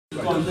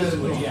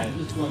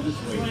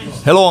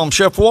Hello, I'm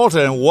Chef Walter,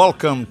 and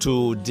welcome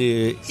to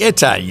The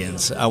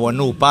Italians, our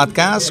new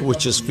podcast,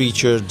 which is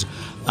featured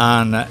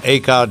on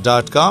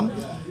acard.com.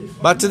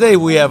 But today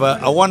we have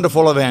a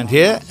wonderful event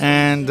here,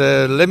 and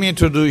let me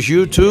introduce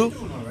you to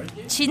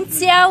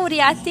Cinzia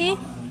Uriati.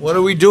 What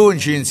are we doing,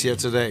 Cinzia,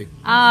 today?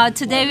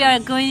 Today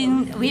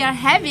we are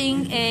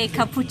having a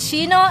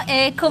cappuccino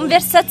e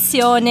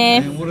conversazione.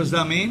 And what does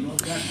that mean?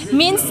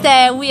 Means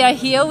that we are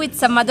here with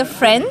some other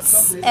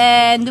friends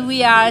and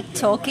we are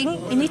talking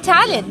in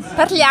Italian.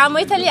 Parliamo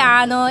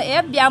italiano e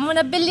abbiamo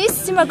una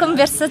bellissima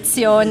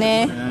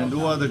conversazione. And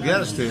who are the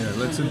guests here?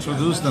 Let's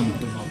introduce them.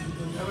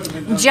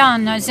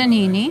 Gianna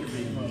Zanini,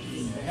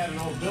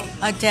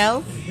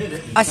 Adele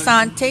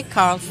Asante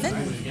Carlson,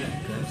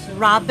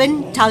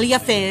 Robin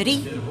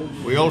Tagliaferri.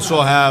 We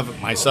also have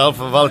myself,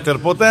 Walter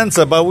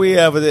Potenza, but we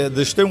have the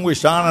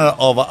distinguished honor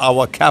of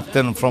our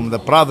captain from the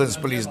Providence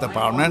Police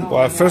Department.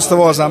 Well, first of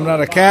all, I'm not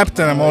a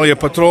captain, I'm only a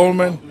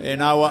patrolman.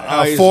 In our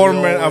a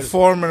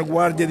former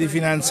Guardia di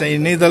Finanza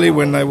in Italy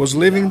when I was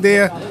living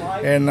there,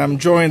 and I'm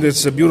joined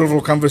this beautiful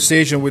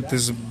conversation with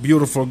this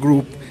beautiful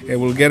group,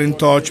 and we'll get in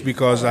touch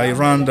because I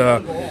run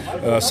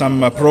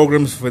some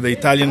programs for the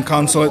Italian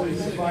consulate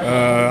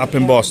up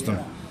in Boston.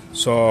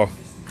 So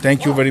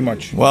thank you very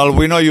much. Well,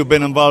 we know you've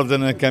been involved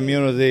in the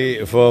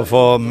community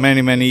for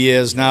many, many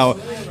years now.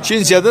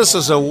 Cinzia, this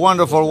is a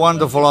wonderful,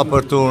 wonderful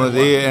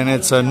opportunity, and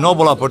it's a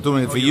noble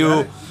opportunity for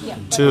you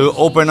to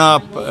open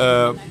up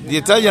the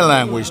Italian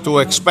language, to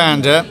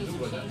expand it,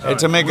 and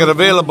to make it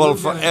available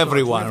for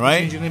everyone,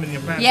 right?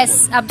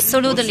 Yes,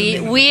 absolutely.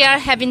 We are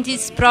having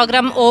this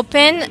program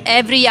open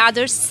every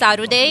other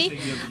Saturday.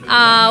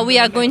 We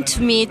are going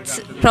to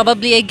meet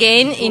probably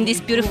again in this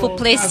beautiful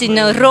place in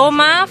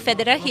Roma,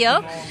 Federal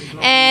Hill.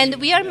 And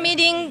we are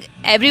meeting,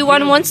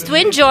 everyone wants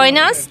to join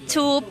us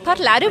to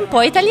parlare un po'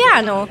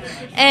 italiano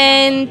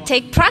and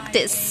take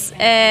practice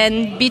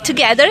and be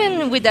together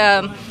and with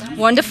a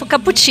wonderful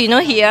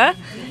cappuccino here.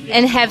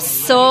 And have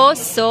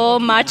so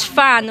much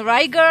fun,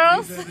 right,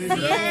 girls?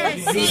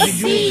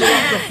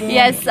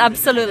 Yes,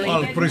 absolutely.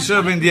 Well,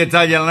 preserving the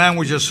Italian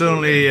language is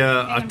certainly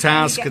a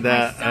task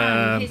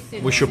that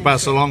we should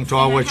pass along to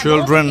our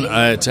children,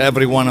 to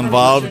everyone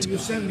involved.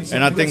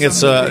 And I think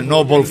it's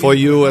noble for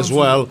you as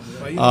well.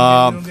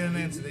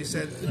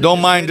 Don't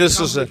mind,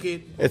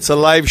 it's a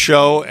live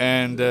show,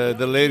 and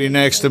the lady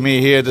next to me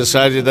here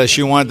decided that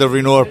she wanted to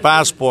renew her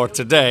passport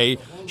today.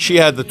 She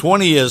had the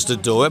 20 years to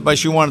do it, but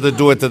she wanted to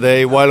do it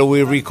today while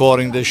we're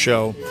recording this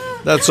show.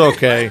 That's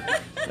okay.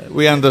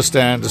 We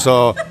understand.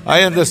 So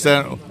I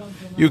understand.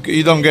 You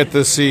don't get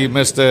to see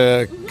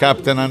Mr.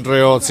 Captain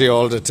Andreozzi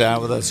all the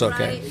time, but that's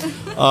okay.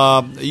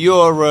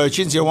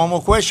 Cinzia, one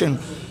more question.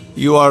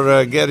 You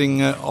are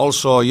getting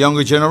also a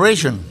younger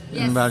generation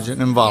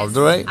involved,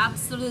 right?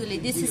 Absolutely.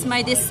 This is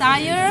my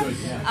desire.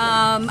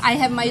 I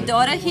have my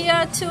daughter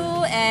here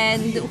too,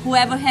 and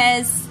whoever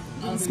has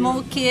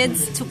small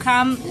kids to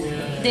come,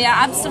 they are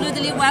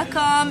absolutely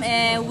welcome,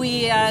 and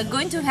we are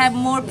going to have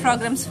more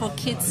programs for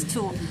kids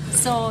too.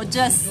 So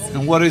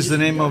And what is the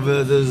name of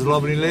this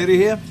lovely lady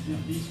here?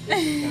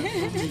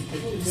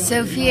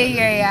 Sophia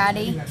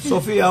Uriati.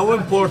 Sophia, how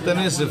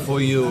important is it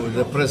for you,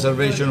 the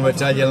preservation of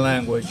Italian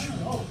language?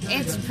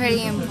 It's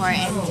pretty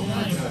important to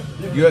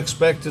me. You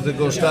expected to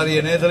go study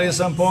in Italy at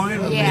some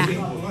point? Yeah. Maybe?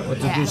 Or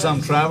to do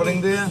some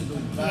traveling there?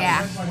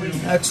 Yeah.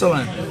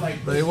 Excellent.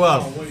 Very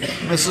well.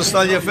 Mrs.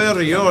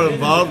 Tagliaferri, you're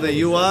involved.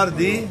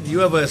 You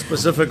have a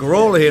specific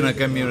role here in the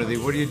community.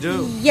 What do you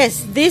do?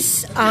 Yes,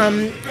 this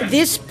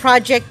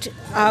project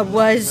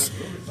was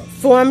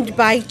formed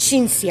by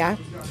Cinzia,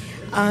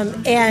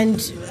 and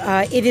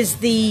it is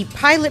the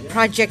pilot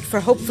project for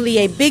hopefully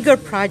a bigger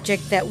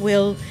project that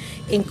will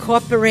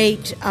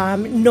incorporate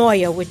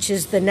NOIA, which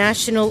is the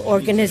National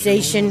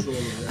Organization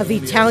of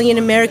Italian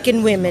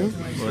American Women,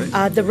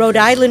 the Rhode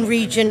Island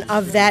region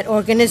of that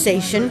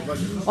organization.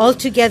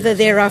 Altogether,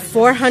 there are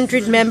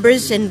 400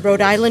 members. In Rhode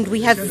Island,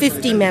 we have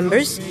 50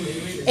 members.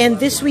 And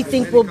this, we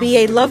think, will be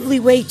a lovely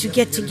way to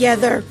get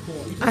together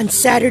on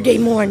Saturday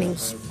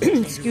mornings,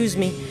 excuse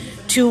me,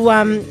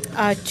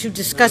 to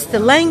discuss the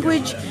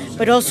language,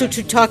 but also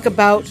to talk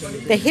about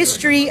the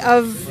history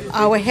of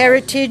our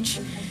heritage,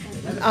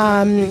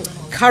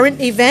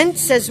 current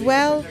events as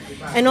well,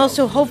 and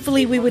also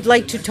hopefully we would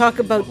like to talk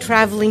about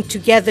traveling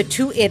together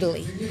to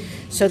Italy.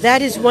 So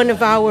that is one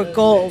of our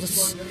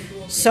goals.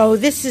 So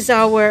this is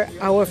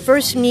our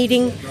first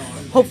meeting,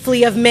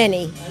 hopefully of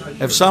many.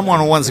 If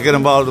someone wants to get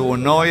involved with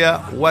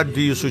NOIA, what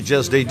do you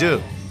suggest they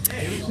do?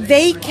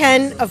 They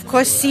can, of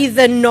course, see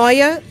the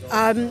NOIA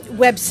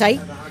website,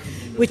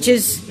 which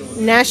is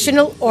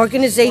National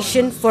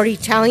Organization for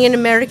Italian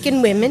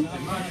American Women.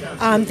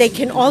 They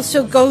can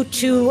also go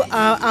to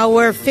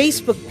our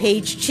Facebook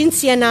page.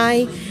 Cinzia and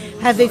I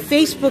have a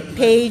Facebook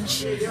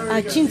page.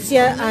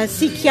 Cinzia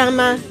si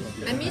chiama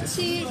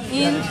Amici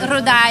in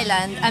Rhode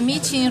Island.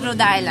 Amici in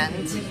Rhode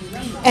Island.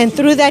 And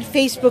through that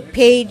Facebook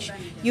page,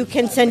 you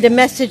can send a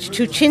message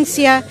to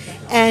Cinzia,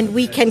 and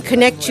we can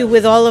connect you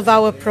with all of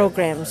our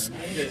programs.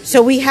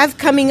 So we have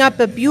coming up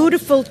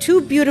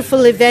two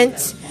beautiful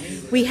events.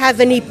 We have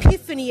an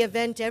Epiphany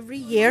event every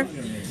year.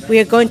 We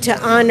are going to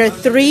honor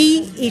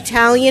 3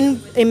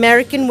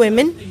 Italian-American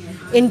women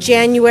in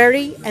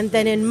January, and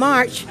then in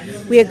March,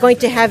 we are going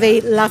to have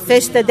a La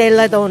Festa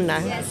della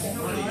Donna.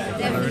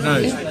 Very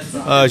nice.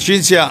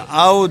 Cinzia,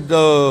 how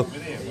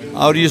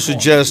do you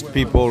suggest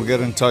people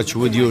get in touch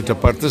with you to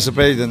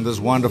participate in this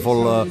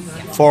wonderful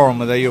forum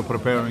that you're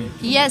preparing?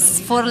 Yes,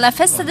 for La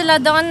Festa della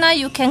Donna,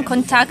 you can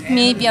contact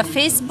me via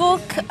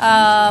Facebook.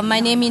 My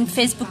name in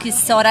Facebook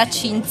is Sora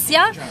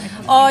Cinzia,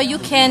 or you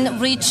can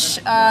reach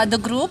the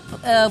group,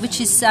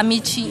 which is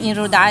Amici in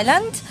Rhode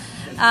Island.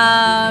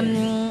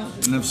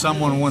 And if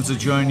someone wants to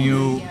join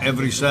you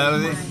every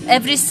Saturday?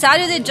 Every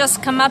Saturday,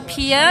 just come up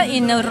here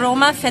in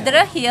Roma,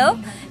 Federal Hill.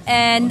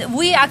 And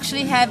we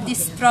actually have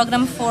this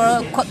program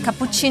for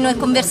Cappuccino e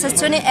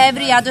Conversazione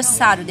every other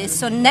Saturday.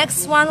 So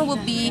next one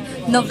will be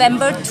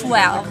November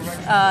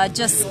 12th.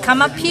 Just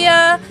come up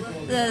here,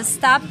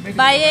 stop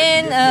by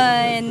in,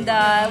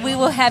 and we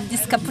will have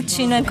this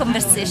Cappuccino and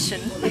Conversation.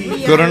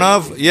 Good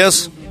enough?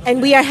 Yes? And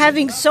we are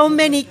having so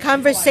many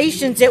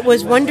conversations. It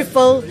was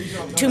wonderful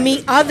to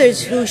meet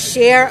others who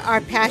share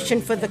our passion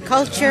for the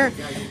culture.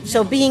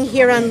 So being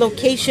here on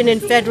location in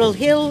Federal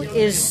Hill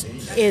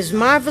is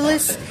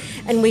marvelous.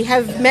 And we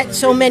have met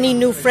so many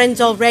new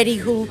friends already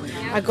who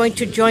are going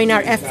to join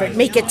our effort,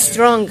 make it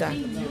stronger.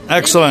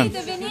 Excellent.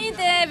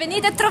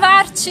 Venite a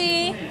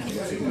trovarci.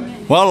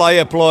 Well, I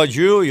applaud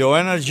you, your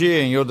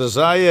energy and your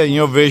desire and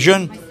your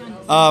vision.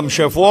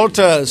 Chef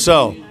Walter,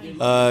 so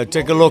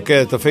take a look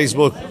at the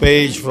Facebook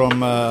page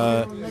from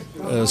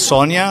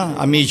Sonia,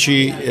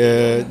 Amici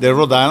di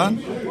Rhode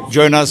Island.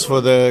 Join us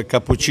for the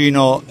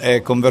Cappuccino e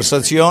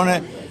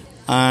Conversazione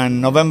on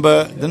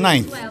November the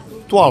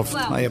 12th.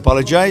 I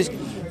apologize.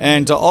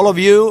 And to all of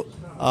you,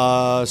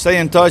 stay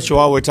in touch with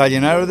our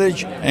Italian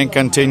heritage and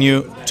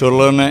continue to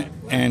learn it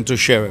and to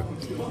share it.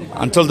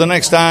 Until the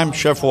next time,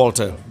 Chef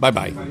Walter.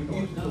 Bye-bye.